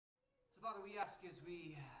Father, we ask as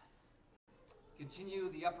we continue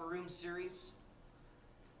the Upper Room series,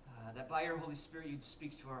 that by your Holy Spirit you'd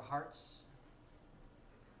speak to our hearts.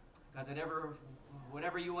 God, that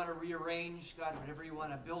whatever you want to rearrange, God, whatever you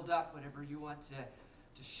want to build up, whatever you want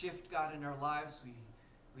to shift, God, in our lives,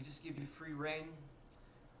 we just give you free rein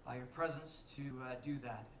by your presence to do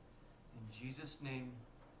that. In Jesus' name,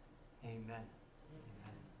 amen. Amen.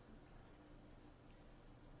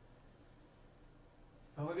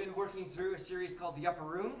 Well, we've been working through a series called The Upper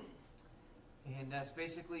Room. And that's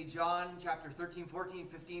basically John chapter 13, 14,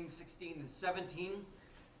 15, 16, and 17.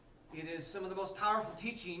 It is some of the most powerful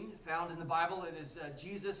teaching found in the Bible. It is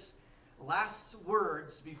Jesus' last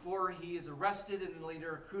words before he is arrested and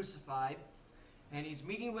later crucified. And he's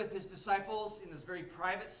meeting with his disciples in this very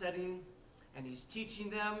private setting. And he's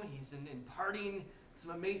teaching them. He's imparting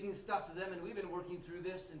some amazing stuff to them. And we've been working through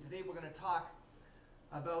this. And today we're going to talk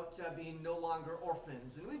about being no longer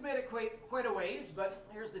orphans. And we've made it quite a ways, but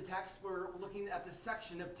here's the text. We're looking at this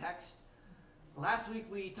section of text. Last week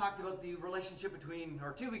we talked about the relationship between,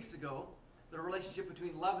 or 2 weeks ago, the relationship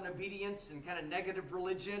between love and obedience and kind of negative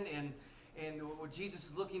religion and what Jesus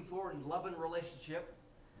is looking for in love and relationship.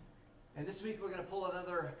 And this week we're going to pull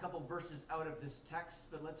another couple verses out of this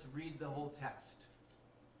text, but let's read the whole text.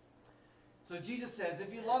 So Jesus says,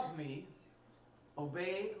 "If you love me,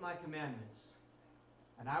 obey my commandments.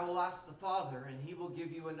 And I will ask the Father, and he will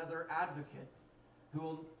give you another advocate who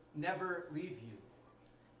will never leave you.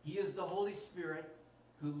 He is the Holy Spirit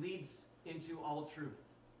who leads into all truth.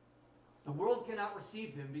 The world cannot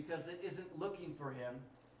receive him because it isn't looking for him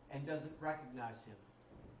and doesn't recognize him.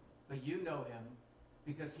 But you know him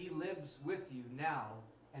because he lives with you now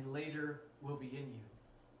and later will be in you.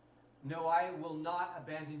 No, I will not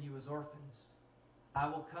abandon you as orphans. I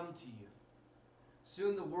will come to you.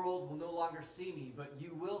 Soon the world will no longer see me, but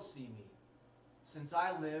you will see me. Since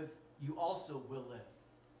I live, you also will live.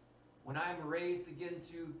 When I am raised again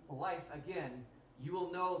to life again, you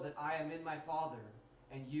will know that I am in my Father,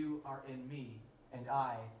 and you are in me, and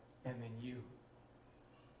I am in you.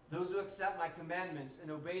 Those who accept my commandments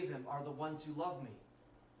and obey them are the ones who love me.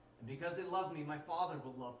 And because they love me, my Father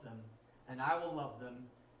will love them, and I will love them,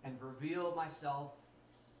 and reveal myself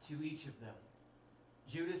to each of them."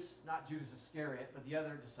 Judas, not Judas Iscariot, but the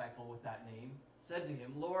other disciple with that name, said to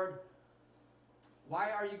him, "Lord,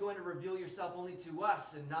 why are you going to reveal yourself only to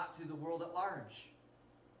us and not to the world at large?"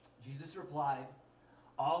 Jesus replied,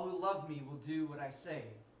 "All who love me will do what I say.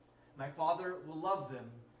 My Father will love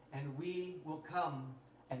them, and we will come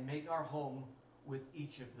and make our home with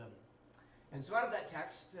each of them." And so out of that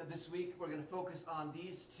text, this week, we're going to focus on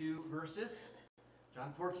these two verses.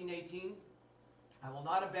 John 14, 18, "I will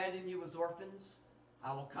not abandon you as orphans.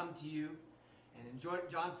 I will come to you." And in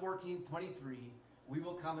John 14, 23, "We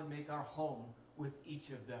will come and make our home with each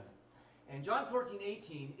of them." And John 14,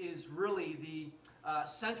 18 is really the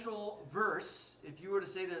central verse. If you were to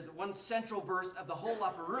say there's one central verse of the whole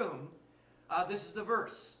Upper Room, this is the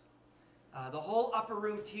verse. The whole Upper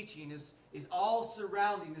Room teaching is all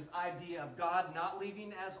surrounding this idea of God not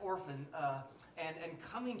leaving as orphan and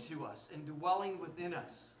coming to us and dwelling within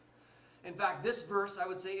us. In fact, this verse, I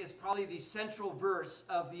would say, is probably the central verse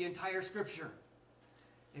of the entire Scripture.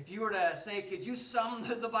 If you were to say, could you sum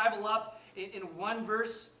the Bible up in one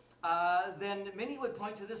verse, then many would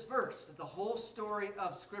point to this verse, that the whole story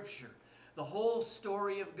of Scripture, the whole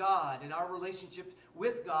story of God and our relationship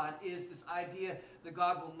with God is this idea that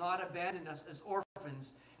God will not abandon us as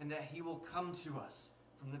orphans and that he will come to us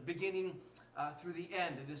from the beginning through the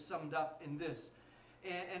end. It is summed up in this.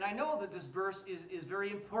 And I know that this verse is very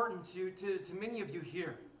important to many of you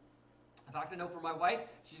here. In fact, I know for my wife,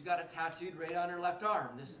 she's got it tattooed right on her left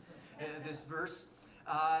arm, this verse.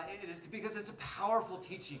 It is because it's a powerful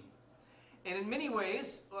teaching. And in many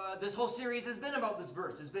ways, this whole series has been about this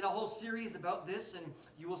verse. It's been a whole series about this, and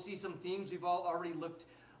you will see some themes we've all already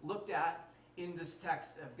looked at in this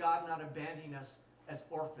text of God not abandoning us as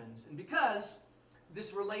orphans. And because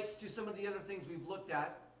this relates to some of the other things we've looked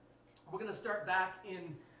at, we're going to start back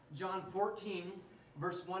in John 14,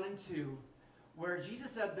 verse 1 and 2, where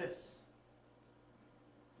Jesus said this,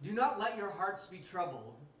 "Do not let your hearts be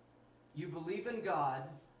troubled. You believe in God,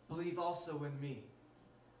 believe also in me.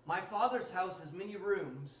 My Father's house has many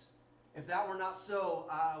rooms. If that were not so,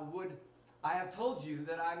 I have told you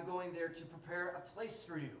that I'm going there to prepare a place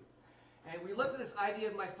for you." And we looked at this idea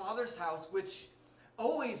of my Father's house, which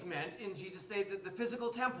always meant in Jesus' day the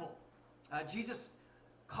physical temple. Jesus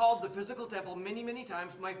called the physical temple many, many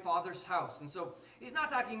times my Father's house. And so he's not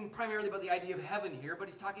talking primarily about the idea of heaven here, but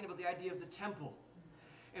he's talking about the idea of the temple.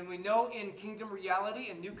 And we know in kingdom reality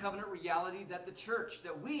and new covenant reality that the church,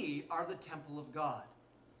 that we are the temple of God.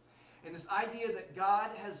 And this idea that God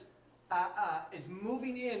is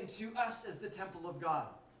moving into us as the temple of God.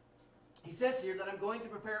 He says here that I'm going to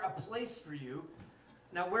prepare a place for you.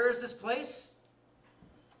 Now, where is this place?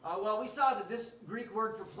 Well, we saw that this Greek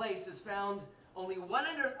word for place is found only one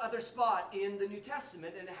other spot in the New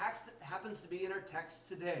Testament, and it happens to be in our text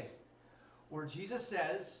today, where Jesus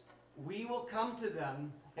says, we will come to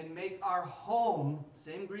them and make our home,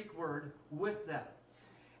 same Greek word, with them.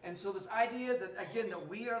 And so this idea that, again, that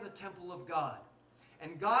we are the temple of God,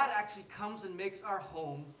 and God actually comes and makes our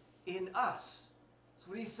home in us. That's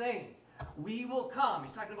what he's saying. We will come.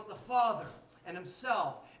 He's talking about the Father and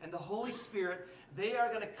himself and the Holy Spirit. They are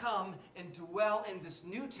going to come and dwell in this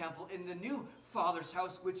new temple, in the new Father's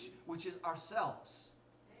house, which is ourselves.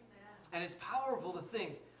 Amen. And it's powerful to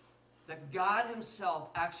think that God himself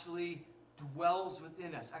actually dwells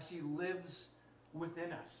within us, actually lives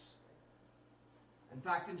within us. In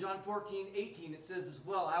fact, in John 14:18, it says as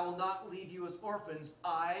well, I will not leave you as orphans,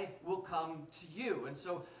 I will come to you. And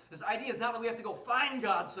so this idea is not that we have to go find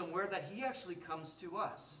God somewhere, that he actually comes to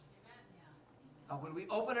us. When we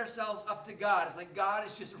open ourselves up to God, it's like God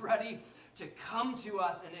is just ready to come to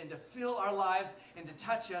us and to fill our lives and to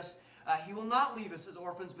touch us. He will not leave us as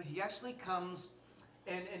orphans, but he actually comes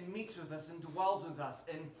and meets with us and dwells with us.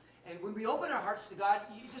 And when we open our hearts to God,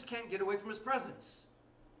 you just can't get away from his presence.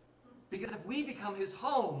 Because if we become his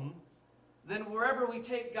home, then wherever we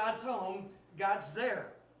take God's home, God's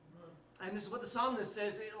there. And this is what the psalmist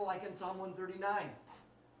says, like in Psalm 139.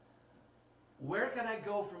 Where can I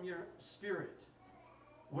go from your spirit?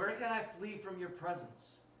 Where can I flee from your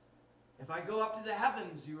presence? If I go up to the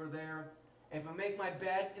heavens, you are there. If I make my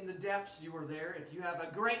bed in the depths, you are there. If you have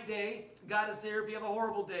a great day, God is there. If you have a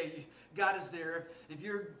horrible day, God is there. If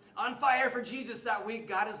you're on fire for Jesus that week,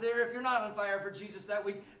 God is there. If you're not on fire for Jesus that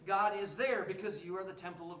week, God is there, because you are the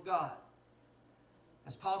temple of God.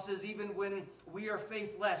 As Paul says, even when we are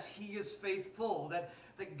faithless, he is faithful.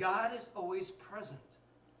 That God is always present.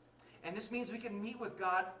 And this means we can meet with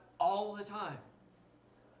God all the time.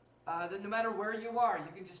 That no matter where you are,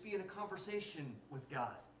 you can just be in a conversation with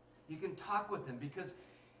God. You can talk with him, because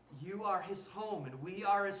you are his home and we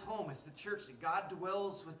are his home. It's the church, that God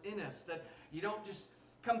dwells within us. That you don't just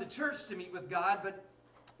come to church to meet with God, but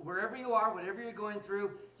wherever you are, whatever you're going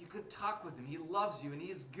through, you can talk with him. He loves you and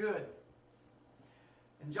he is good.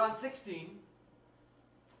 In John 16,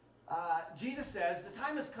 Jesus says, the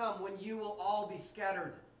time has come when you will all be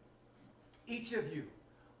scattered. Each of you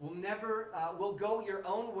will go your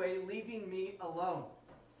own way, leaving me alone.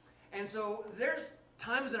 And so there's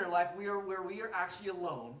times in our life where we are actually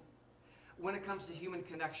alone when it comes to human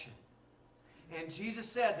connection. And Jesus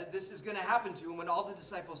said that this is going to happen to him when all the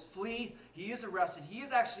disciples flee. He is arrested. He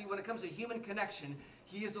is actually, when it comes to human connection,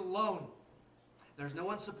 he is alone. There's no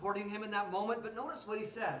one supporting him in that moment. But notice what he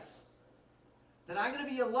says. That I'm going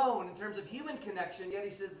to be alone in terms of human connection. Yet he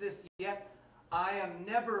says this, yet I am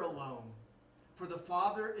never alone, for the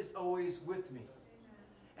Father is always with me.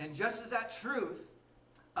 And just as that truth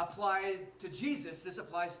applied to Jesus, this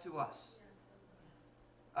applies to us.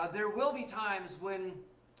 There will be times when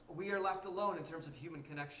we are left alone in terms of human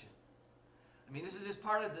connection. I mean, this is just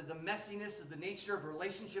part of the messiness of the nature of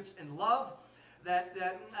relationships and love, that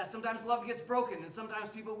sometimes love gets broken, and sometimes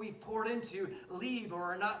people we've poured into leave or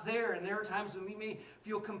are not there, and there are times when we may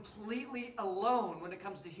feel completely alone when it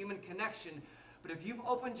comes to human connection. But if you've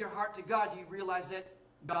opened your heart to God, you realize that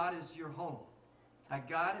God is your home, that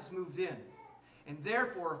God has moved in. And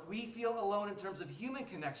therefore, if we feel alone in terms of human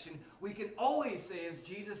connection, we can always say, as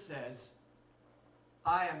Jesus says,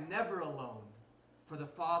 I am never alone, for the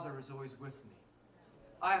Father is always with me.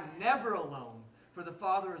 I am never alone, for the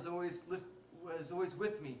Father is always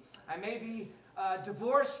with me. I may be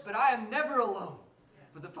divorced, but I am never alone,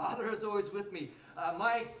 for the Father is always with me.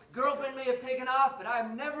 My girlfriend may have taken off, but I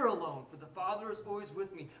am never alone, for the Father is always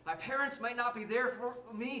with me. My parents might not be there for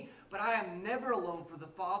me, but I am never alone, for the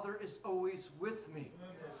Father is always with me.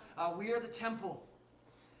 We are the temple.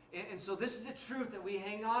 And so this is the truth that we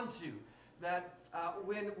hang on to, that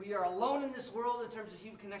when we are alone in this world in terms of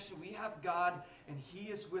human connection, we have God, and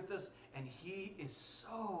he is with us, and he is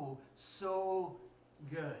so, so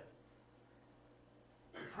good.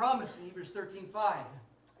 The promise in Hebrews 13:5,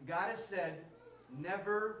 God has said,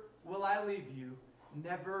 never will I leave you,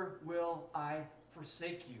 never will I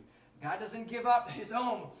forsake you. God doesn't give up his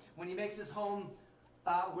home when he makes his home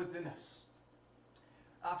within us.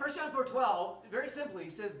 1 John 4:12, very simply, he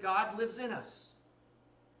says God lives in us.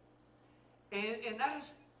 And that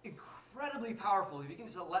is incredibly powerful, if you can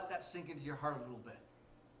just let that sink into your heart a little bit.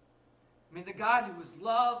 I mean, the God who is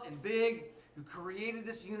love and big, who created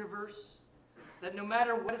this universe, that no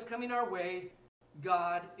matter what is coming our way,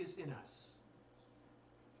 God is in us.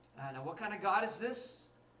 Now, what kind of God is this?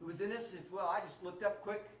 Who is in us? Well, I just looked up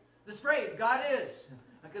quick this phrase, God is.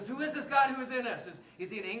 Because who is this God who is in us?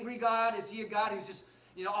 Is he an angry God? Is he a God who's just,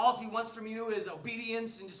 all he wants from you is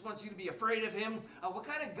obedience and just wants you to be afraid of him? What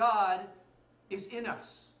kind of God is in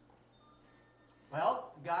us?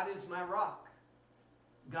 Well, God is my rock.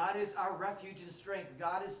 God is our refuge and strength.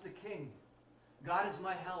 God is the King. God is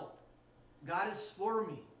my help. God is for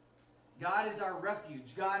me. God is our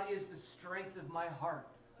refuge. God is the strength of my heart.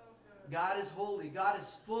 God is holy. God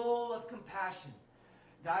is full of compassion.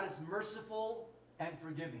 God is merciful and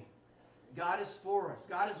forgiving. God is for us.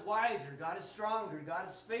 God is wiser. God is stronger. God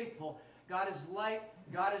is faithful. God is light.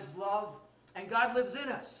 God is love. And God lives in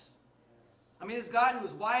us. I mean, this God who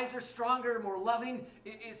is wiser, stronger, more loving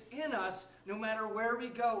is in us no matter where we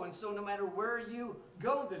go. And so no matter where you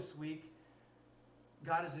go this week,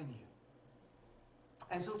 God is in you.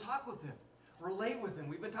 And so talk with him. Relate with him.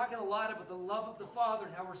 We've been talking a lot about the love of the Father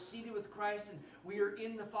and how we're seated with Christ and we are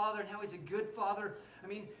in the Father and how he's a good Father. I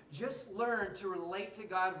mean, just learn to relate to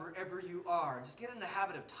God wherever you are. Just get in the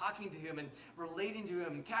habit of talking to him and relating to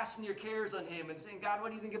him and casting your cares on him and saying, God, what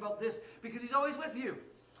do you think about this? Because he's always with you.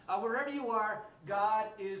 Wherever you are, God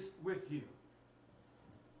is with you.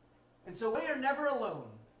 And so we are never alone.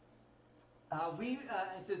 It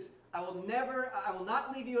says, I will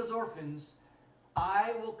not leave you as orphans.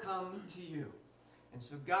 I will come to you. And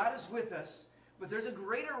so God is with us, but there's a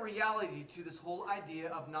greater reality to this whole idea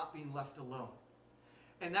of not being left alone.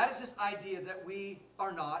 And that is this idea that we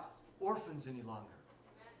are not orphans any longer.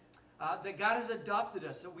 That God has adopted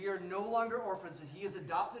us, that we are no longer orphans, that he has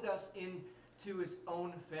adopted us into his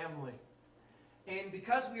own family. And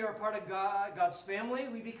because we are a part of God's family,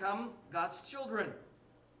 we become God's children.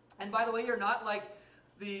 And by the way, you're not like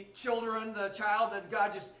the child that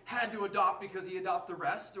God just had to adopt because he adopted the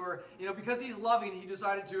rest, or because he's loving, he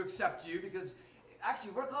decided to accept you, because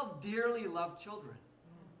actually we're called dearly loved children.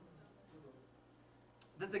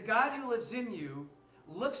 That the God who lives in you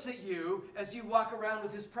looks at you as you walk around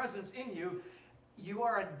with his presence in you. You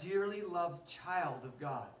are a dearly loved child of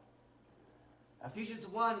God. Ephesians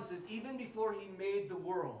 1 says, even before he made the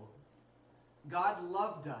world, God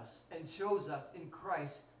loved us and chose us in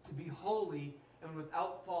Christ to be holy and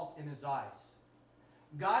without fault in his eyes.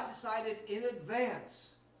 God decided in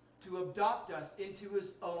advance to adopt us into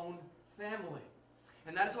his own family.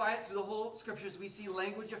 And that is why through the whole scriptures we see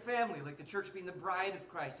language of family, like the church being the bride of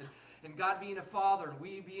Christ, and God being a father, and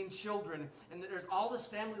we being children. And there's all this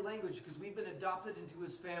family language because we've been adopted into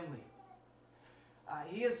his family.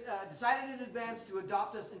 He has decided in advance to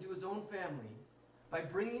adopt us into his own family by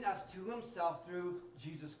bringing us to himself through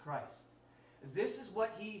Jesus Christ. This is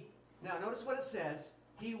what now notice what it says,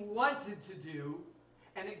 he wanted to do,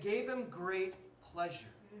 and it gave him great pleasure.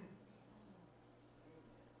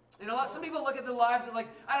 Some people look at their lives and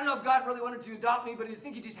I don't know if God really wanted to adopt me, but I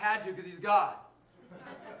think he just had to because he's God.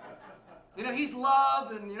 He's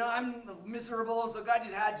love, and I'm miserable, and so God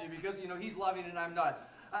just had to because he's loving and I'm not.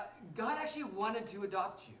 God actually wanted to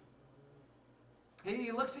adopt you.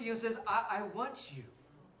 He looks at you and says, I want you.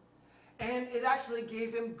 And it actually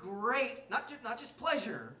gave him great, not just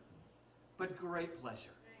pleasure, but great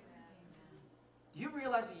pleasure. Do you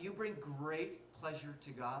realize that you bring great pleasure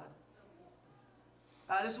to God?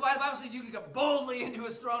 This is why the Bible says you can go boldly into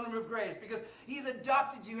his throne room of grace, because he's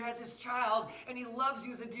adopted you as his child, and he loves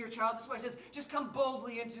you as a dear child. That's why he says, just come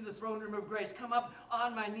boldly into the throne room of grace. Come up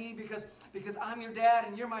on my knee because I'm your dad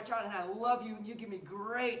and you're my child, and I love you, and you give me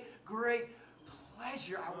great, great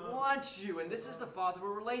pleasure. I want you. And this is the Father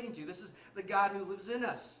we're relating to. This is the God who lives in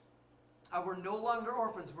us. We're no longer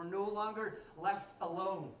orphans. We're no longer left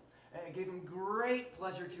alone. It gave him great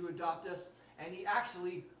pleasure to adopt us, and he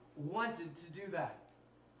actually wanted to do that.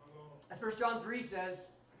 As 1 John 3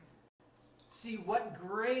 says, see what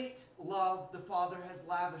great love the Father has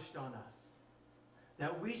lavished on us,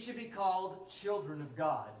 that we should be called children of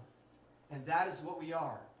God. And that is what we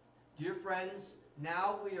are. Dear friends,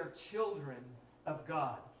 now we are children of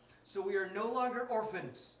God. So we are no longer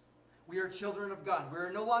orphans. We are children of God. We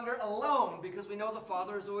are no longer alone because we know the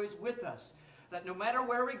Father is always with us. That no matter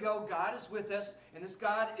where we go, God is with us. And this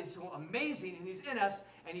God is so amazing, and he's in us.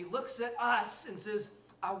 And he looks at us and says,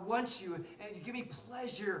 I want you, and you give me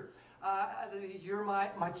pleasure. You're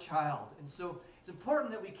my child. And so it's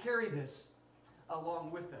important that we carry this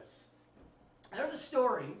along with us. And there's a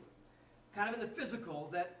story, kind of in the physical,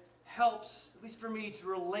 that helps, at least for me, to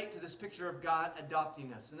relate to this picture of God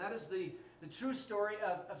adopting us. And that is the true story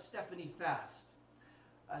of Stephanie Fast.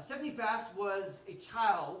 Stephanie Fast was a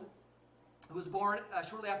child who was born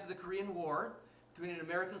shortly after the Korean War, between an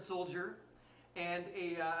American soldier and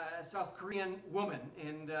a South Korean woman.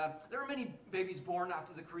 And there were many babies born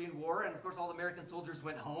after the Korean War, and of course all the American soldiers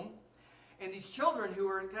went home. And these children who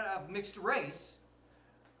were kind of mixed race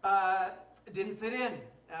didn't fit in.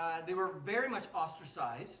 They were very much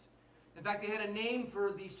ostracized. In fact, they had a name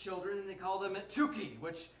for these children, and they called them Tuki,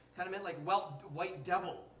 which kind of meant like white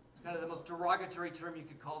devil. It's kind of the most derogatory term you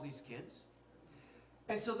could call these kids.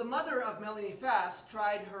 And so the mother of Melanie Fast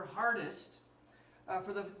tried her hardest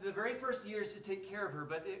for the very first years to take care of her,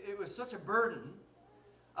 but it was such a burden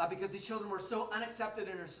because these children were so unaccepted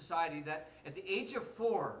in her society that at the age of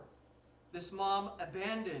 4, this mom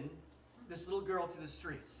abandoned this little girl to the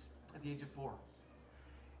streets at the age of 4.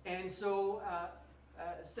 And so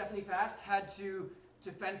Stephanie Fast had to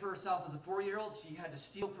fend for herself as a 4-year-old. She had to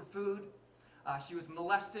steal for food. She was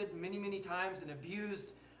molested many, many times and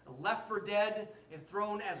abused, left for dead, and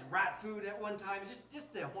thrown as rat food at one time.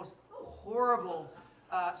 Just the most horrible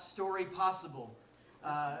story possible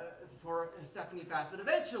for Stephanie Fast. But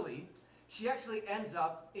eventually, she actually ends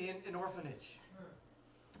up in an orphanage.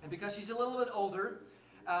 And because she's a little bit older,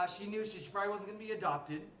 she knew she probably wasn't going to be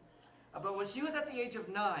adopted. But when she was at the age of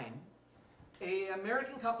 9, an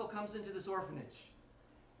American couple comes into this orphanage.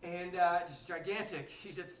 And it's gigantic.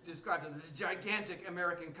 She just described them as this gigantic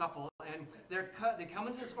American couple. And they come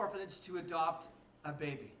into this orphanage to adopt a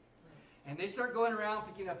baby. And they start going around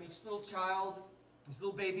picking up each little child, these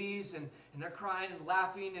little babies, and they're crying and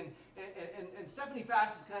laughing. And Stephanie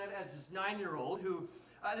Fast is kind of as this 9-year-old who,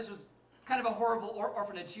 this was kind of a horrible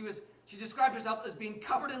orphanage. She described herself as being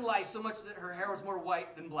covered in lice so much that her hair was more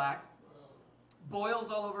white than black. Boils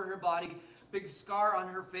all over her body, big scar on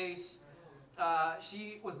her face.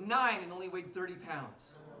 She was 9 and only weighed 30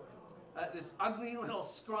 pounds. This ugly little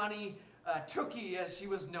scrawny Tookie, as she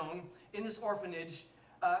was known, in this orphanage.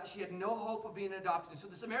 She had no hope of being adopted. So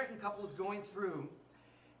this American couple is going through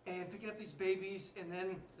and picking up these babies, and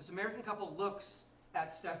then this American couple looks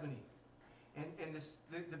at Stephanie. And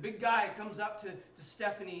the big guy comes up to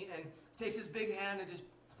Stephanie and takes his big hand and just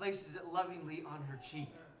places it lovingly on her cheek.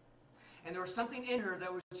 And there was something in her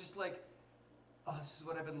that was just like, oh, this is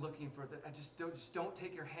what I've been looking for. That I just don't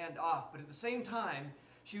take your hand off. But at the same time,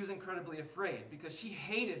 she was incredibly afraid because she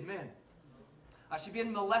hated men. She'd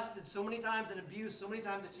been molested so many times and abused so many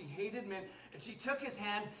times that she hated men. And she took his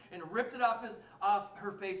hand and ripped it off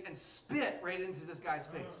her face and spit right into this guy's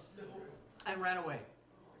face and ran away.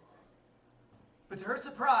 But to her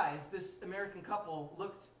surprise, this American couple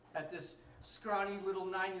looked at this scrawny little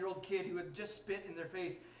 9-year-old kid who had just spit in their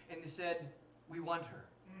face, and they said, "We want her.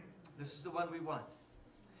 This is the one we want."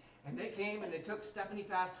 And they came and they took Stephanie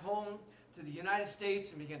Fast home to the United States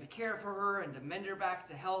and began to care for her and to mend her back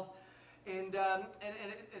to health. And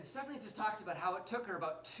Stephanie just talks about how it took her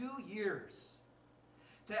about 2 years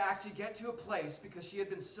to actually get to a place because she had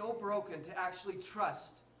been so broken to actually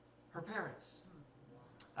trust her parents.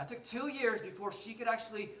 It took 2 years before she could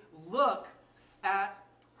actually look at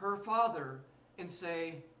her father and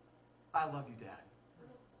say, "I love you, Dad."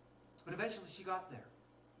 But eventually she got there.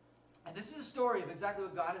 And this is a story of exactly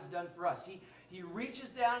what God has done for us. He reaches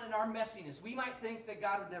down in our messiness. We might think that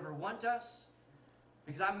God would never want us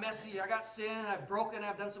because I'm messy, I got sin, I've broken,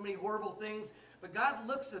 I've done so many horrible things. But God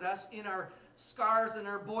looks at us in our scars and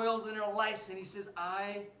our boils and our lice, and He says,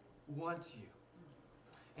 "I want you."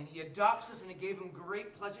 And He adopts us, and He gave Him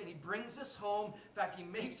great pleasure, and He brings us home. In fact, He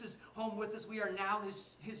makes His home with us. We are now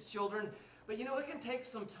His children. But you know, it can take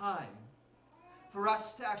some time for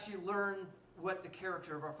us to actually learn what the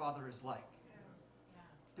character of our Father is like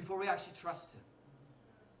before we actually trust Him.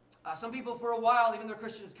 Some people for a while, even though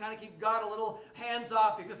Christians, kind of keep God a little hands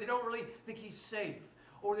off because they don't really think He's safe.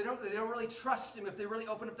 Or they don't really trust Him if they really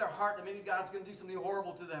open up their heart that maybe God's going to do something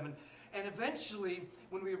horrible to them. And eventually,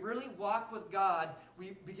 when we really walk with God,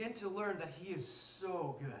 we begin to learn that He is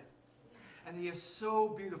so good. And He is so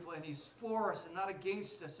beautiful. And He's for us and not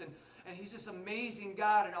against us. And He's this amazing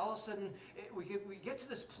God. And all of a sudden, we get to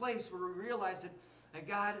this place where we realize that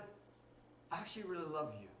God, I actually really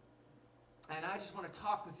love you. And I just want to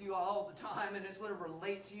talk with you all the time, and I just want to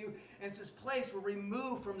relate to you. And it's this place where we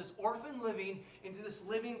move from this orphan living into this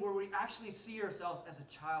living where we actually see ourselves as a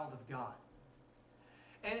child of God.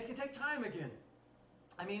 And it can take time again.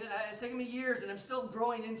 I mean, it's taken me years, and I'm still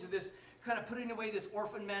growing into this, kind of putting away this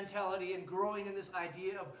orphan mentality and growing in this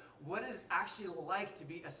idea of what it's actually like to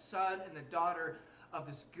be a son and the daughter of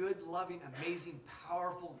this good, loving, amazing,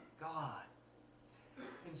 powerful God.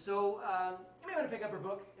 And so, you may want to pick up her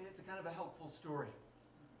book. It's a kind of a helpful story.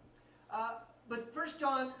 But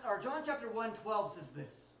John chapter 1:12 says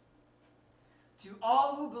this: "To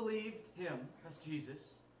all who believed Him," that's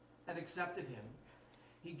Jesus, "and accepted Him,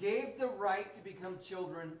 He gave the right to become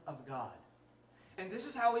children of God. And this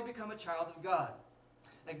is how we become a child of God.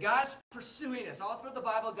 And God's pursuing us. All through the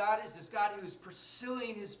Bible, God is this God who is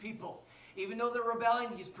pursuing his people. Even though they're rebelling,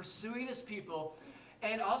 he's pursuing his people.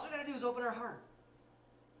 And all we got to do is open our heart.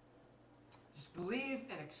 Just believe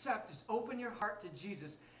and accept. Just open your heart to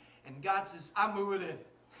Jesus. And God says, I'm moving in.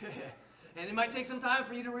 And it might take some time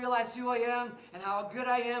for you to realize who I am and how good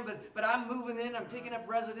I am, but I'm moving in. I'm taking up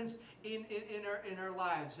residence in our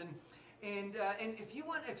lives. And if you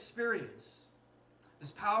want to experience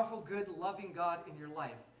this powerful, good, loving God in your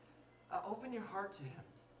life, open your heart to him.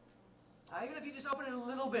 Even if you just open it a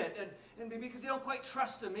little bit, and maybe because you don't quite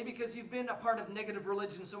trust him, maybe because you've been a part of negative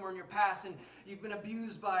religion somewhere in your past, and you've been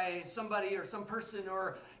abused by somebody or some person,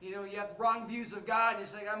 or you have the wrong views of God, and you're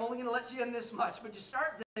saying, I'm only going to let you in this much. But you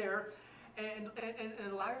start there, and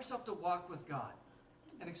allow yourself to walk with God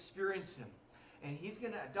and experience him. And he's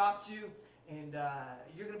going to adopt you, and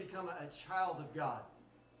you're going to become a child of God.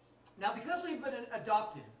 Now, because we've been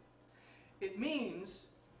adopted, it means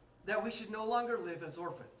that we should no longer live as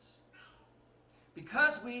orphans.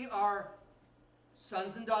 Because we are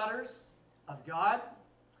sons and daughters of God,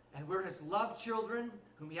 and we're his loved children,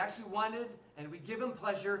 whom he actually wanted, and we give him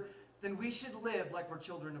pleasure, then we should live like we're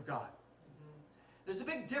children of God. There's a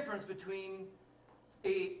big difference between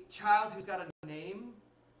a child who's got a name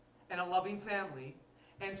and a loving family,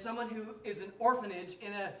 and someone who is an orphanage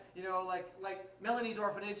in a, like Melanie's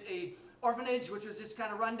orphanage, a orphanage which was just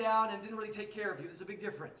kind of run down and didn't really take care of you. There's a big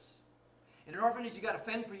difference. In an orphanage, you got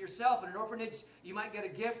to fend for yourself. In an orphanage, you might get a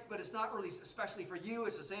gift, but it's not really especially for you.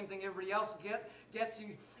 It's the same thing everybody else gets.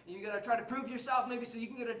 You got to try to prove yourself maybe so you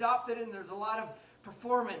can get adopted, and there's a lot of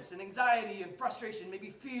performance and anxiety and frustration, maybe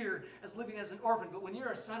fear as living as an orphan. But when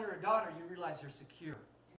you're a son or a daughter, you realize you're secure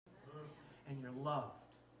and you're loved,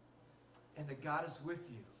 and that God is with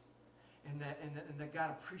you, and that God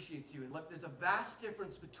appreciates you. And look, there's a vast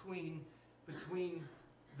difference between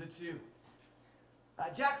the two.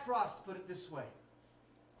 Jack Frost put it this way.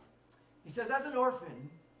 He says, as an orphan,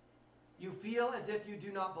 you feel as if you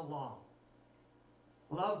do not belong.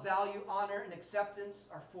 Love, value, honor, and acceptance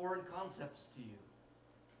are foreign concepts to you.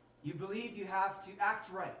 You believe you have to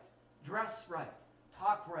act right, dress right,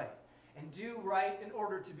 talk right, and do right in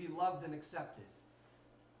order to be loved and accepted.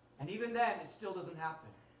 And even then, it still doesn't happen.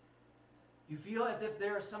 You feel as if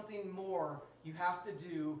there is something more you have to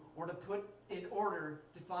do or to put in order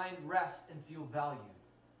to find rest and feel valued.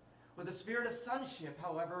 With the spirit of sonship,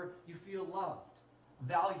 however, you feel loved,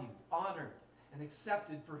 valued, honored, and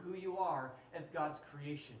accepted for who you are as God's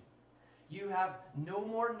creation. You have no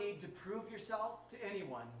more need to prove yourself to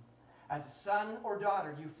anyone. As a son or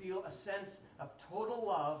daughter, you feel a sense of total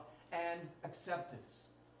love and acceptance.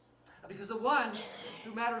 Because the one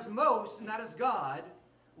who matters most, and that is God,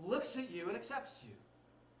 looks at you and accepts you.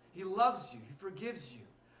 He loves you. He forgives you.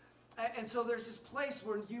 And so there's this place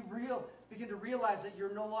where you begin to realize that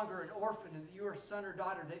you're no longer an orphan and that you're a son or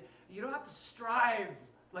daughter. That you don't have to strive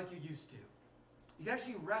like you used to. You can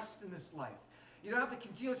actually rest in this life. You don't have to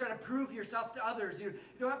continue trying to prove yourself to others. You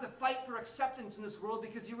don't have to fight for acceptance in this world,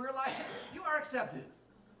 because you realize that you are accepted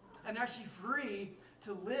and actually free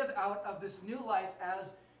to live out of this new life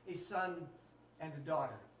as a son and a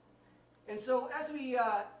daughter. And so as we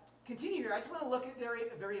continue here, I just want to look at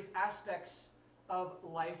various aspects of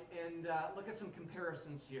life and look at some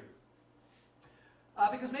comparisons here.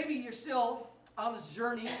 Because maybe you're still on this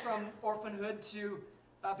journey from orphanhood to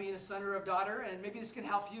being a son or a daughter, and maybe this can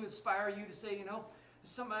help you, inspire you to say,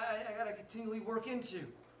 something I got to continually work into.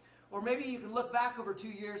 Or maybe you can look back over 2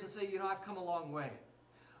 years and say, I've come a long way.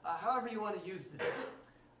 However you want to use this.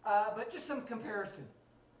 But just some comparison.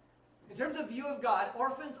 In terms of view of God,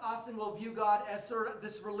 orphans often will view God as sort of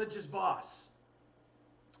this religious boss.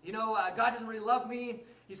 God doesn't really love me.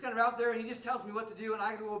 He's kind of out there and he just tells me what to do and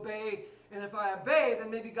I got to obey. And if I obey,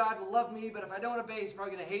 then maybe God will love me. But if I don't obey, he's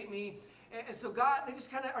probably going to hate me. And so they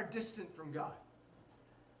just kind of are distant from God.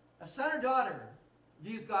 A son or daughter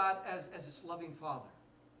views God as this loving father.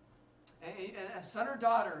 And a son or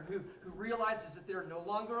daughter who realizes that they're no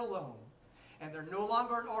longer alone and they're no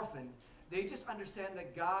longer an orphan, they just understand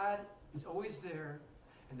that God is always there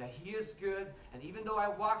and that he is good. And even though I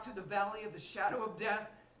walk through the valley of the shadow of death,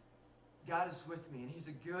 God is with me, and he's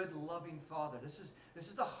a good, loving father. This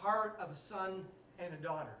is the heart of a son and a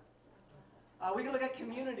daughter. We can look at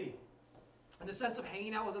community in the sense of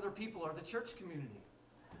hanging out with other people or the church community.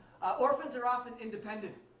 Orphans are often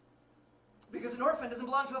independent because an orphan doesn't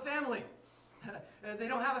belong to a family. They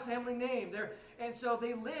don't have a family name. And so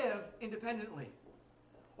they live independently.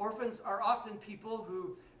 Orphans are often people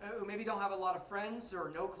who maybe don't have a lot of friends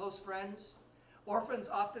or no close friends. Orphans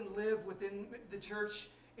often live within the church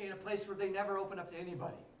in a place where they never open up to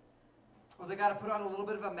anybody. or they got to put on a little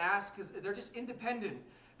bit of a mask because they're just independent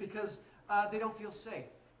because they don't feel safe.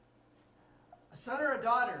 A son or a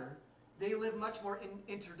daughter, they live much more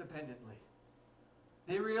interdependently.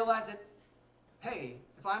 They realize that, hey,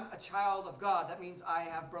 if I'm a child of God, that means I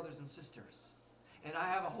have brothers and sisters, and I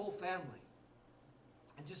have a whole family.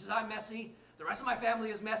 And just as I'm messy, the rest of my family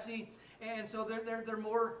is messy, and so they're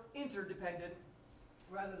more interdependent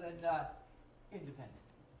rather than independent.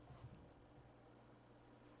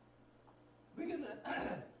 We're going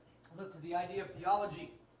to look to the idea of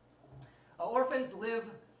theology. Orphans live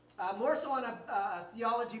more so on a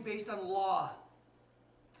theology based on law.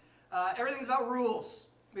 Everything's about rules,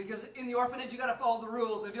 because in the orphanage you got to follow the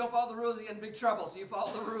rules. If you don't follow the rules, you get in big trouble, so you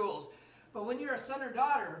follow the rules. But when you're a son or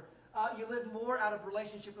daughter, you live more out of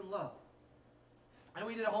relationship and love. And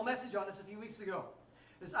we did a whole message on this a few weeks ago.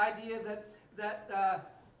 This idea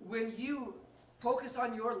that when you focus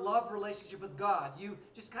on your love relationship with God, you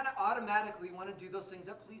just kind of automatically want to do those things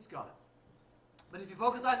that please God. But if you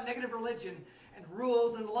focus on negative religion and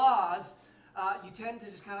rules and laws, you tend to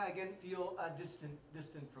just kind of, again, feel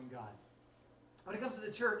distant from God. When it comes to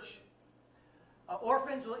the church,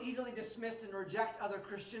 orphans will easily dismiss and reject other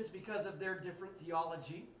Christians because of their different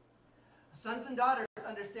theology. Sons and daughters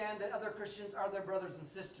understand that other Christians are their brothers and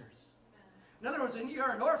sisters. In other words, when you're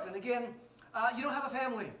an orphan, again, you don't have a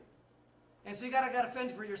family. And so you got to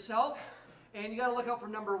fend for yourself, and you got to look out for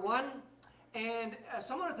number one. And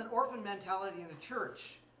someone with an orphan mentality in a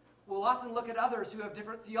church will often look at others who have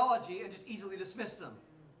different theology and just easily dismiss them.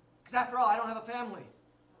 Because after all, I don't have a family.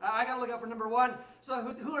 I got to look out for number one. So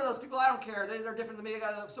who are those people? I don't care. They're different than me. I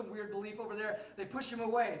got some weird belief over there. They push them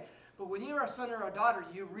away. But when you're a son or a daughter,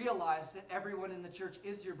 you realize that everyone in the church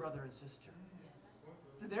is your brother and sister.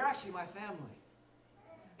 That they're actually my family.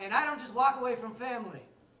 And I don't just walk away from family.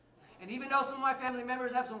 And even though some of my family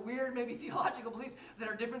members have some weird, maybe theological beliefs that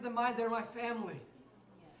are different than mine, they're my family.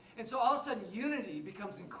 Yes. And so all of a sudden, unity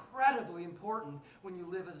becomes incredibly important when you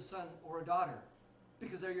live as a son or a daughter,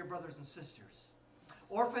 because they're your brothers and sisters.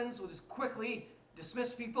 Orphans will just quickly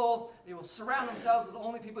dismiss people. They will surround themselves with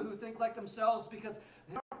only people who think like themselves, because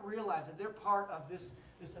they don't realize that they're part of this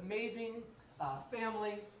amazing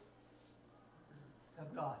family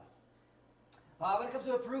of God. When it comes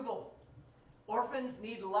to approval, orphans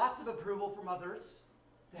need lots of approval from others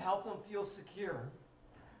to help them feel secure.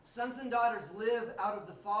 Sons and daughters live out of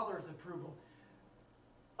the Father's approval.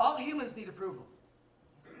 All humans need approval.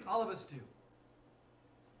 All of us do.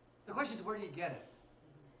 The question is, where do you get it?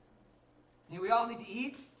 You know, we all need to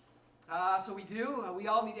eat, so we do. We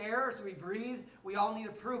all need air, so we breathe. We all need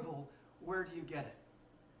approval. Where do you get it?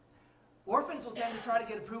 Orphans will tend to try to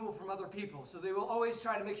get approval from other people, so they will always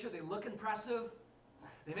try to make sure they look impressive.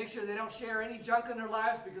 They make sure they don't share any junk in their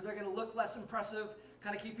lives because they're going to look less impressive,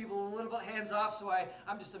 kind of keep people a little bit hands off, so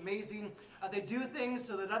I'm just amazing. They do things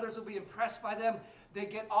so that others will be impressed by them. They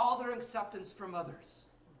get all their acceptance from others.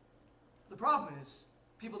 The problem is,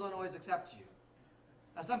 people don't always accept you.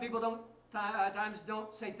 Some people at times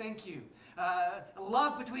don't say thank you.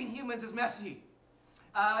 Love between humans is messy.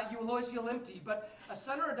 You will always feel empty, but a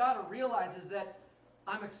son or a daughter realizes that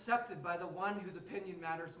I'm accepted by the one whose opinion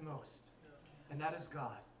matters most. And that is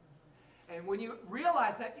God. And when you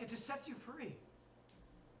realize that, it just sets you free.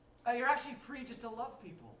 You're actually free just to love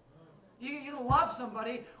people. You love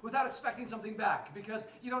somebody without expecting something back, because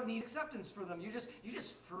you don't need acceptance from them. You're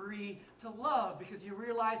just free to love because you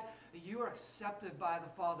realize that you are accepted by the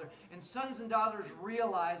Father. And sons and daughters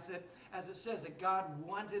realize that, as it says, that God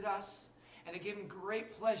wanted us, and it gave him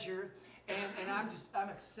great pleasure, and I'm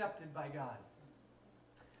accepted by God.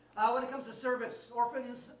 When it comes to service,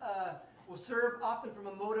 orphans will serve often from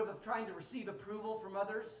a motive of trying to receive approval from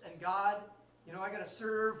others and God. You know, I got to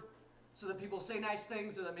serve so that people say nice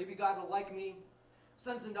things, so that maybe God will like me.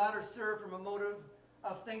 Sons and daughters serve from a motive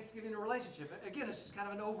of thanksgiving and relationship. Again, it's just kind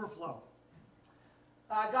of an overflow.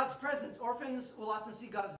 God's presence. Orphans will often see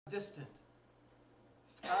God as distant.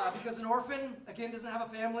 Because an orphan, again, doesn't have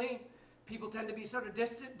a family. People tend to be sort of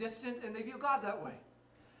distant, and they view God that way.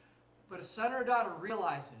 But a son or a daughter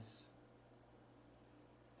realizes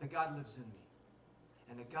that God lives in me,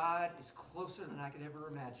 and that God is closer than I could ever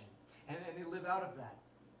imagine. And they live out of that.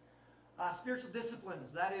 Spiritual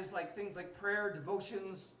disciplines, that is like things like prayer,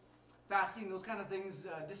 devotions, fasting, those kind of things,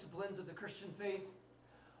 disciplines of the Christian faith.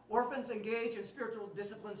 Orphans engage in spiritual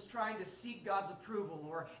disciplines trying to seek God's approval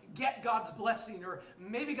or get God's blessing, or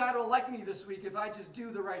maybe God will like me this week if I just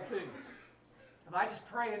do the right things. If I just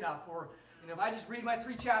pray enough, or if I just read my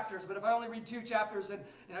 3 chapters, but if I only read 2 chapters, then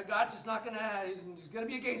God's just not going to, he's going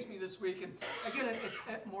to be against me this week. And again, it's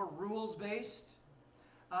more rules-based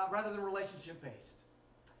rather than relationship-based.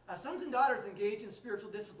 Sons and daughters engage in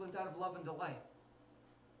spiritual disciplines out of love and delight.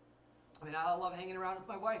 I mean, I love hanging around with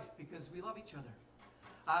my wife because we love each other.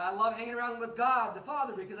 I love hanging around with God, the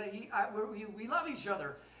Father, because we love each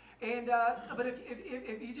other. And but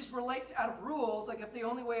if you just relate out of rules, like if the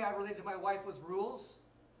only way I related to my wife was rules,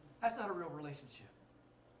 that's not a real relationship.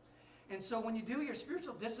 And so when you do your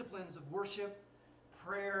spiritual disciplines of worship,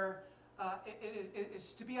 prayer,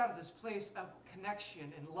 it's to be out of this place of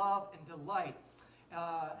connection and love and delight.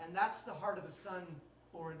 And that's the heart of a son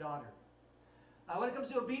or a daughter. When it comes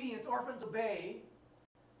to obedience, orphans obey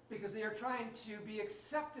because they are trying to be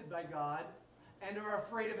accepted by God and are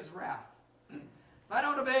afraid of his wrath. If I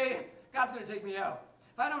don't obey, God's going to take me out.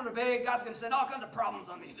 If I don't obey, God's going to send all kinds of problems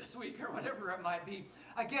on me this week or whatever it might be.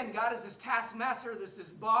 Again, God is this taskmaster, this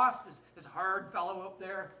boss, this hard fellow up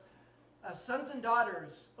there. Sons and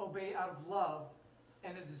daughters obey out of love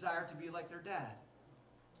and a desire to be like their dad.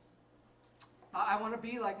 I want to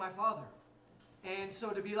be like my father. And so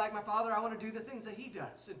to be like my father, I want to do the things that he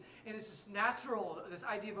does. And it's just natural, this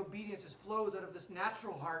idea of obedience just flows out of this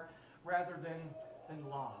natural heart rather than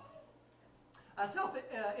law.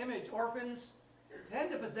 Self-image, orphans tend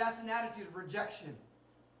to possess an attitude of rejection.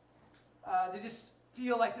 They just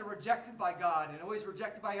feel like they're rejected by God and always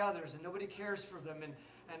rejected by others, and nobody cares for them, and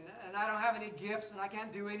I don't have any gifts, and I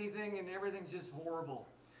can't do anything, and everything's just horrible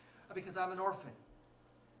because I'm an orphan.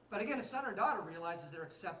 But again, a son or daughter realizes they're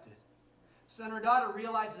accepted. Son or daughter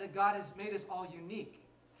realizes that God has made us all unique,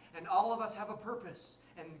 and all of us have a purpose,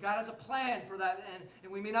 and God has a plan for that,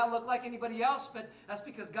 and we may not look like anybody else, but that's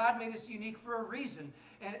because God made us unique for a reason.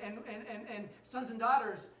 And sons and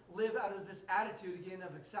daughters live out of this attitude, again,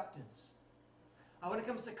 of acceptance. When it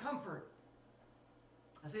comes to comfort,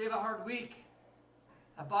 I say you have a hard week.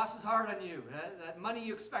 That boss is hard on you. That money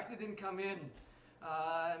you expected didn't come in.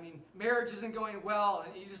 Marriage isn't going well,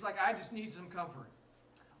 and you're just like, I just need some comfort.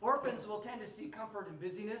 Orphans will tend to seek comfort in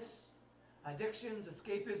busyness, addictions,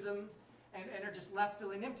 escapism, and are just left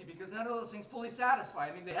feeling empty because none of those things fully satisfy.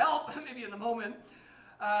 I mean, they help, maybe in the moment,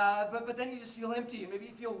 but then you just feel empty, and maybe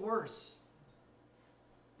you feel worse.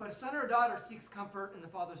 But a son or a daughter seeks comfort in the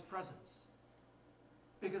Father's presence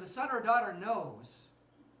because a son or a daughter knows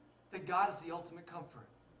that God is the ultimate comfort.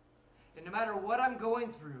 And no matter what I'm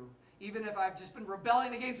going through, even if I've just been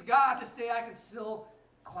rebelling against God this day, I can still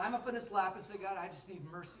climb up in his lap and say, God, I just need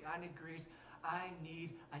mercy. I need grace. I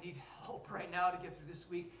need help right now to get through this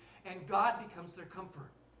week. And God becomes their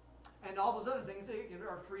comfort. And all those other things they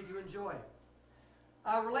are free to enjoy.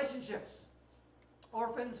 Relationships.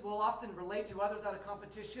 Orphans will often relate to others out of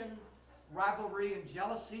competition, rivalry, and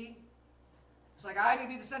jealousy. It's like, I need to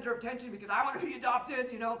be the center of attention because I want to be adopted,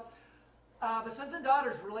 But sons and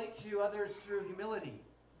daughters relate to others through humility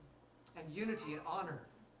and unity and honor.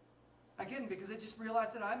 Again, because they just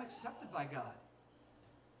realize that I'm accepted by God.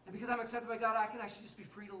 And because I'm accepted by God, I can actually just be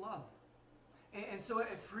free to love. And so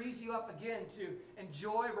it frees you up again to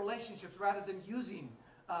enjoy relationships rather than using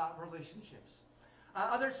relationships.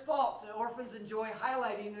 Others' faults. Orphans enjoy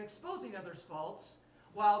highlighting and exposing others' faults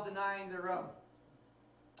while denying their own.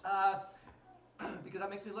 Because that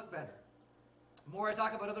makes me look better. The more I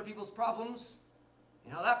talk about other people's problems,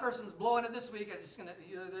 that person's blowing it this week.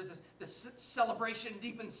 There's this celebration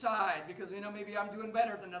deep inside because, maybe I'm doing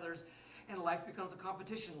better than others. And life becomes a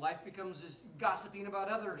competition. Life becomes just gossiping about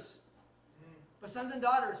others. But sons and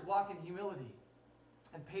daughters walk in humility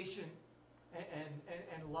and patience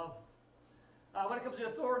and love. When it comes to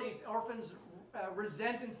authorities, orphans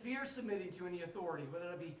resent and fear submitting to any authority,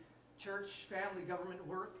 whether it be church, family, government,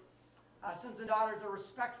 work. Sons and daughters are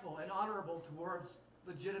respectful and honorable towards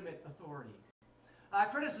legitimate authority.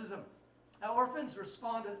 Criticism. Orphans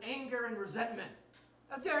respond with anger and resentment.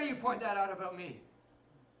 How dare you point that out about me?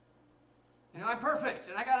 I'm perfect,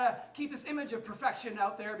 and I got to keep this image of perfection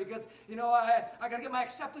out there because, I got to get my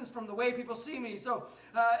acceptance from the way people see me. So,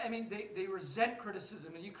 they resent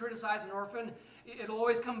criticism, and you criticize an orphan, it'll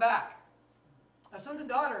always come back. Sons and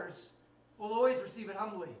daughters will always receive it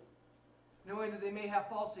humbly, knowing that they may have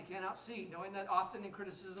faults they cannot see, knowing that often in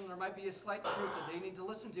criticism there might be a slight truth that they need to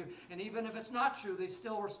listen to. And even if it's not true, they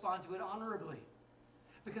still respond to it honorably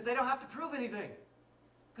because they don't have to prove anything.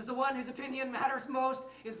 Because the one whose opinion matters most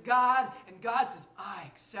is God, and God says, I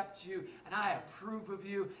accept you, and I approve of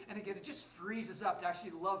you. And again, it just frees us up to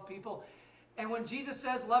actually love people. And when Jesus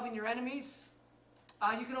says loving your enemies,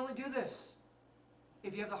 you can only do this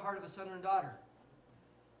if you have the heart of a son or a daughter.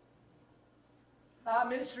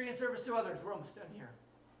 Ministry and service to others. We're almost done here.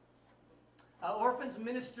 Orphans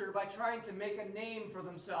minister by trying to make a name for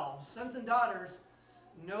themselves. Sons and daughters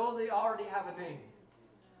know they already have a name.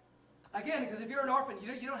 Again, because if you're an orphan,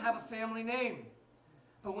 you don't have a family name.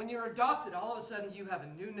 But when you're adopted, all of a sudden you have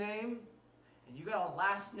a new name, and you got a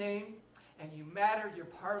last name, and you matter, you're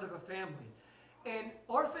part of a family. And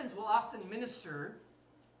orphans will often minister,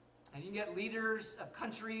 and you can get leaders of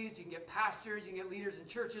countries, you can get pastors, you can get leaders in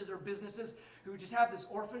churches or businesses who just have this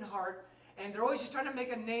orphan heart, and they're always just trying to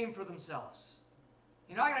make a name for themselves.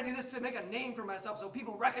 You know, I got to do this to make a name for myself so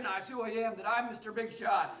people recognize who I am, that I'm Mr. Big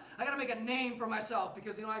Shot. I got to make a name for myself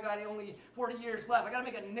because, you know, I got only 40 years left. I got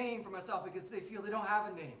to make a name for myself because they feel they don't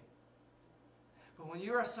have a name. But when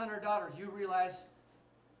you're a son or daughter, you realize,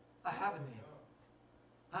 I have a name.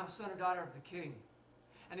 I'm a son or daughter of the King.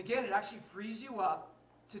 And again, it actually frees you up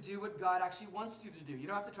to do what God actually wants you to do. You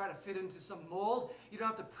don't have to try to fit into some mold. You don't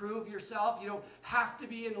have to prove yourself. You don't have to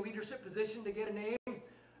be in a leadership position to get a name.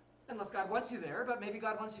 Unless God wants you there, but maybe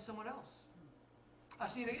God wants you someone else. I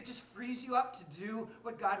see it just frees you up to do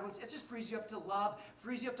what God wants. It just frees you up to love,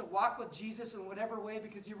 frees you up to walk with Jesus in whatever way,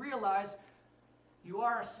 because you realize you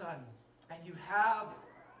are a son and you have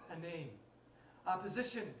a name.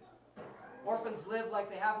 Position. Orphans live like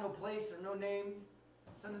they have no place or no name.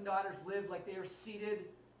 Sons and daughters live like they are seated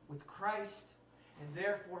with Christ and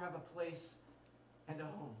therefore have a place and a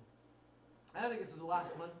home. And I think this is the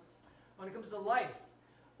last one. When it comes to life,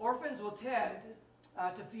 orphans will tend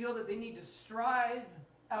to feel that they need to strive,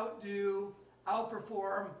 outdo,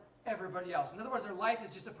 outperform everybody else. In other words, their life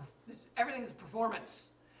is just everything is performance.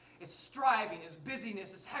 It's striving, it's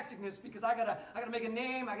busyness, it's hecticness because I gotta make a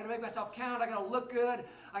name, I gotta make myself count, I gotta look good,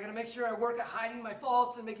 I gotta make sure I work at hiding my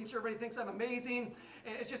faults and making sure everybody thinks I'm amazing.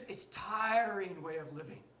 And it's tiring way of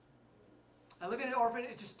living. Living in an orphan,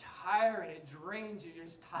 it's just tiring, it drains you, you're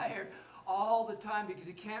just tired all the time because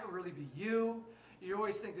you can't really be you. You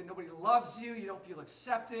always think that nobody loves you. You don't feel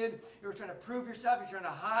accepted. You're trying to prove yourself. You're trying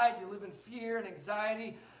to hide. You live in fear and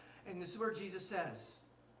anxiety. And this is where Jesus says,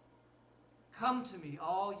 come to me,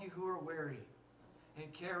 all you who are weary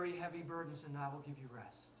and carry heavy burdens, and I will give you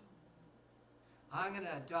rest. I'm going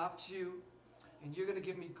to adopt you, and you're going to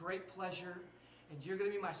give me great pleasure, and you're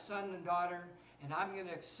going to be my son and daughter, and I'm going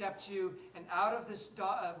to accept you. And out of this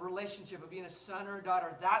relationship of being a son or a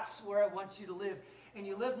daughter, that's where I want you to live. And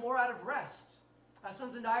you live more out of rest.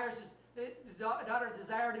 Sons and daughters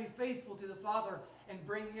desire to be faithful to the Father and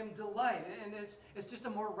bring Him delight. And it's just a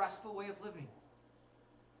more restful way of living.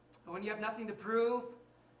 When you have nothing to prove,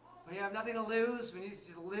 when you have nothing to lose, when you need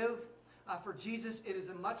to live for Jesus, it is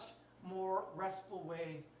a much more restful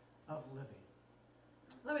way of living.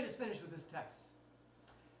 Let me just finish with this text.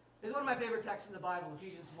 It's one of my favorite texts in the Bible,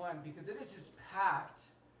 Ephesians 1, because it is just packed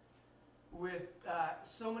with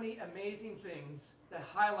so many amazing things that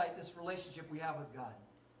highlight this relationship we have with God.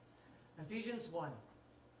 Ephesians 1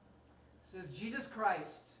 says, Jesus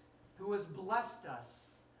Christ, who has blessed us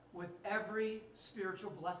with every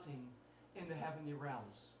spiritual blessing in the heavenly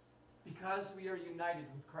realms, because we are united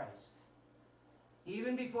with Christ.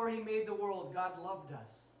 Even before He made the world, God loved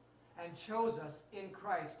us and chose us in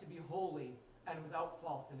Christ to be holy and without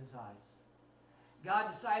fault in His eyes.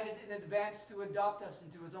 God decided in advance to adopt us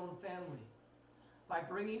into His own family by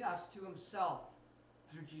bringing us to Himself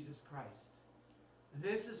through Jesus Christ.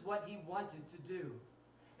 This is what He wanted to do,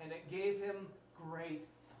 and it gave Him great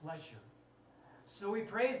pleasure. So we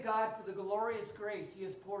praise God for the glorious grace He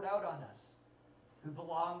has poured out on us who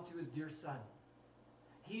belong to His dear Son.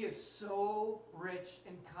 He is so rich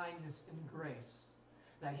in kindness and grace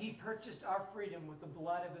that He purchased our freedom with the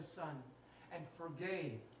blood of His Son and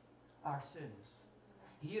forgave our sins.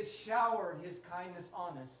 He has showered His kindness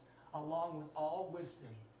on us along with all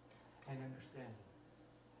wisdom and understanding.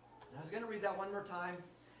 And I was going to read that one more time.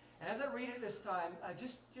 And as I read it this time,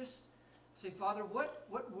 just say, Father, what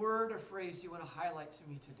word or phrase do you want to highlight to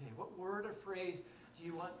me today? What word or phrase do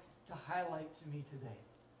you want to highlight to me today?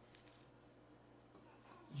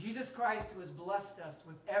 Jesus Christ, who has blessed us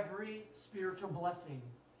with every spiritual blessing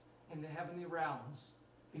in the heavenly realms,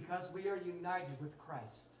 because we are united with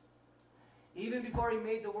Christ. Even before He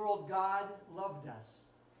made the world, God loved us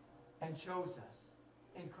and chose us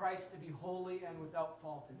in Christ to be holy and without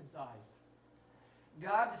fault in His eyes.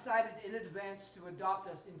 God decided in advance to adopt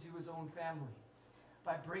us into His own family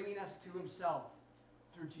by bringing us to Himself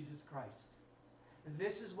through Jesus Christ.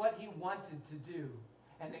 This is what He wanted to do,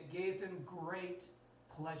 and it gave Him great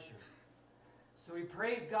pleasure. So we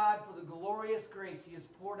praise God for the glorious grace He has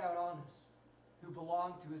poured out on us who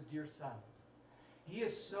belong to His dear Son. He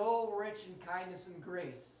is so rich in kindness and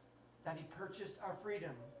grace that He purchased our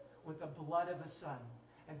freedom with the blood of His Son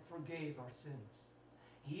and forgave our sins.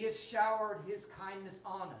 He has showered His kindness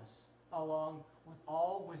on us along with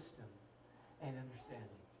all wisdom and understanding.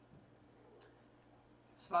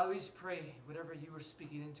 So Father, we just pray whatever You were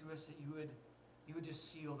speaking into us, that you would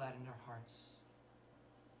just seal that in our hearts.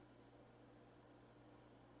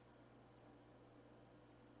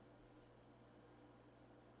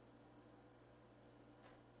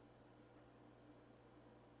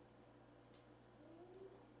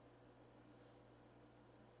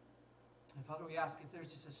 And Father, we ask if there's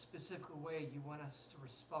just a specific way you want us to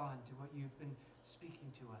respond to what you've been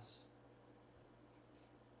speaking to us.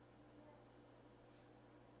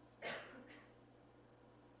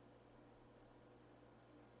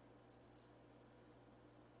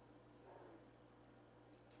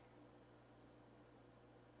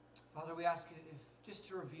 Father, we ask if just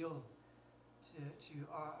to reveal to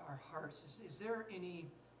our hearts, is there any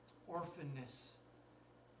orphanness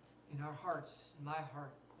in our hearts, in my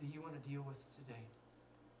heart, that you want to deal with today?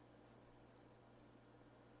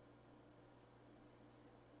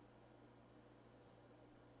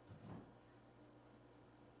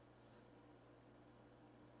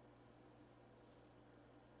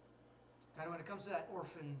 God, when it comes to that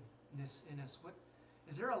orphanness in us,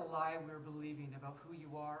 is there a lie we're believing about who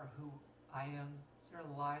you are or who I am? Is there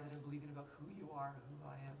a lie that I'm believing about who you are or who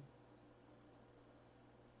I am?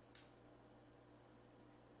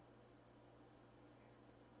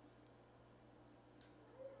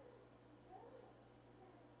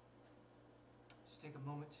 Just take a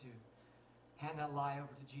moment to hand that lie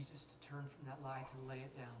over to Jesus, to turn from that lie, to lay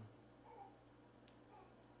it down.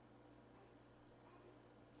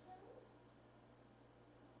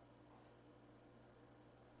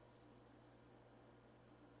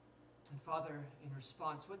 And Father, in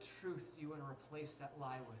response, what truth do you want to replace that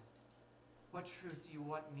lie with? What truth do you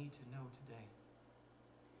want me to know today?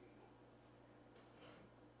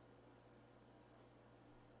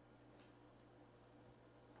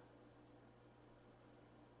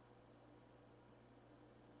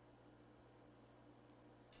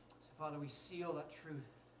 So Father, we seal that truth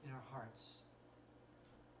in our hearts.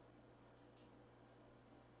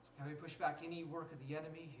 And we push back any work of the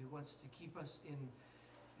enemy who wants to keep us in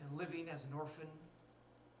living as an orphan.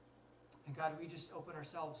 And God, we just open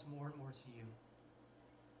ourselves more and more to you.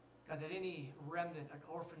 God, that any remnant of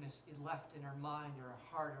orphanness is left in our mind or our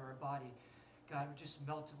heart or our body, God, would just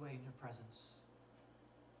melt away in your presence.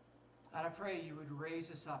 And I pray you would raise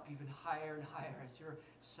us up even higher and higher as your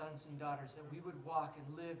sons and daughters, that we would walk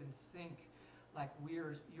and live and think like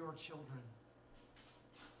we're your children.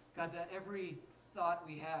 God, that every thought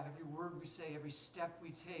we have, every word we say, every step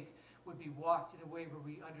we take would be walked in a way where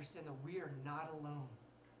we understand that we are not alone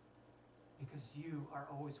because you are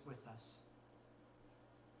always with us.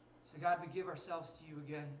 So God, we give ourselves to you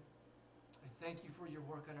again. I thank you for your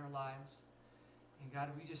work in our lives. And God,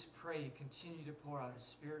 we just pray you continue to pour out a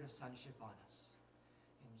spirit of sonship on us.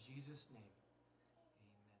 In Jesus' name.